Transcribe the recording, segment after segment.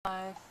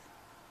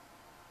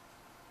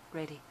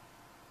ready.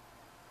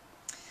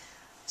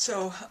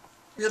 So,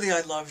 really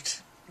I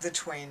loved the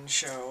Twain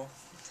show.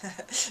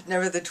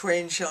 Never the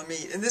Twain shall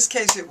meet. In this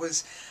case it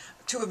was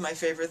two of my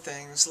favorite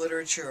things,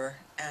 literature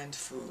and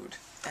food.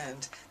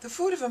 And the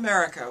food of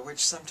America,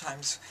 which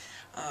sometimes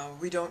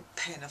we don't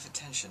pay enough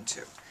attention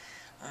to.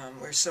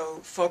 We're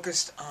so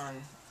focused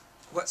on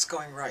what's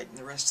going right in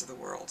the rest of the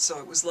world. So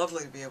it was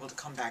lovely to be able to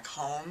come back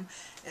home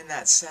in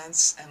that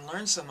sense and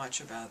learn so much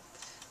about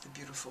the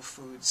beautiful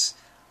foods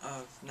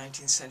of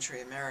 19th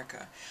century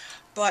America.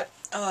 But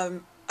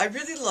I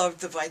really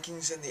loved the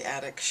Vikings in the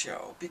Attic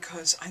show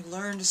because I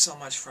learned so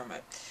much from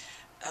it.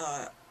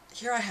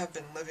 Here I have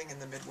been living in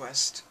the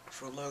Midwest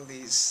for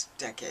these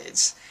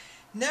decades,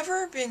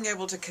 never being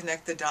able to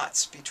connect the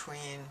dots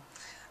between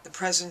the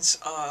presence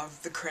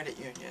of the credit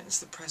unions,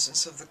 the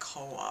presence of the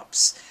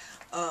co-ops,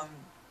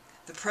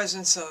 the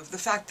presence of the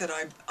fact that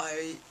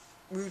I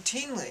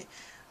routinely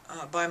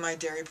buy my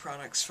dairy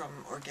products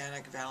from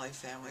Organic Valley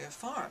family of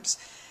farms.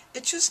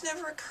 It just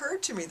never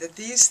occurred to me that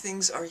these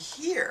things are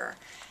here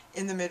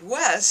in the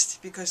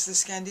Midwest because the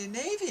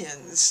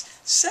Scandinavians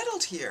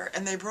settled here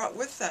and they brought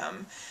with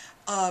them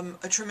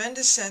a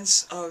tremendous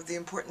sense of the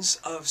importance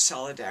of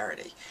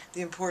solidarity,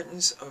 the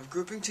importance of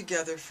grouping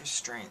together for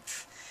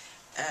strength.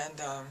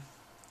 And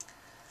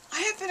I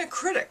have been a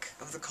critic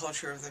of the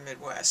culture of the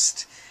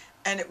Midwest,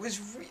 and it was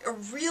a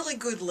really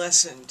good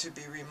lesson to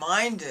be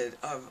reminded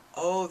of,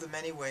 the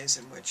many ways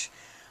in which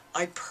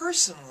I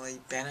personally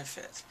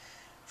benefit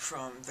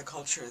from the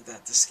culture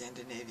that the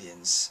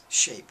Scandinavians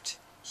shaped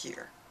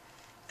here.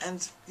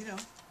 And,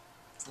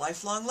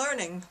 lifelong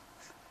learning.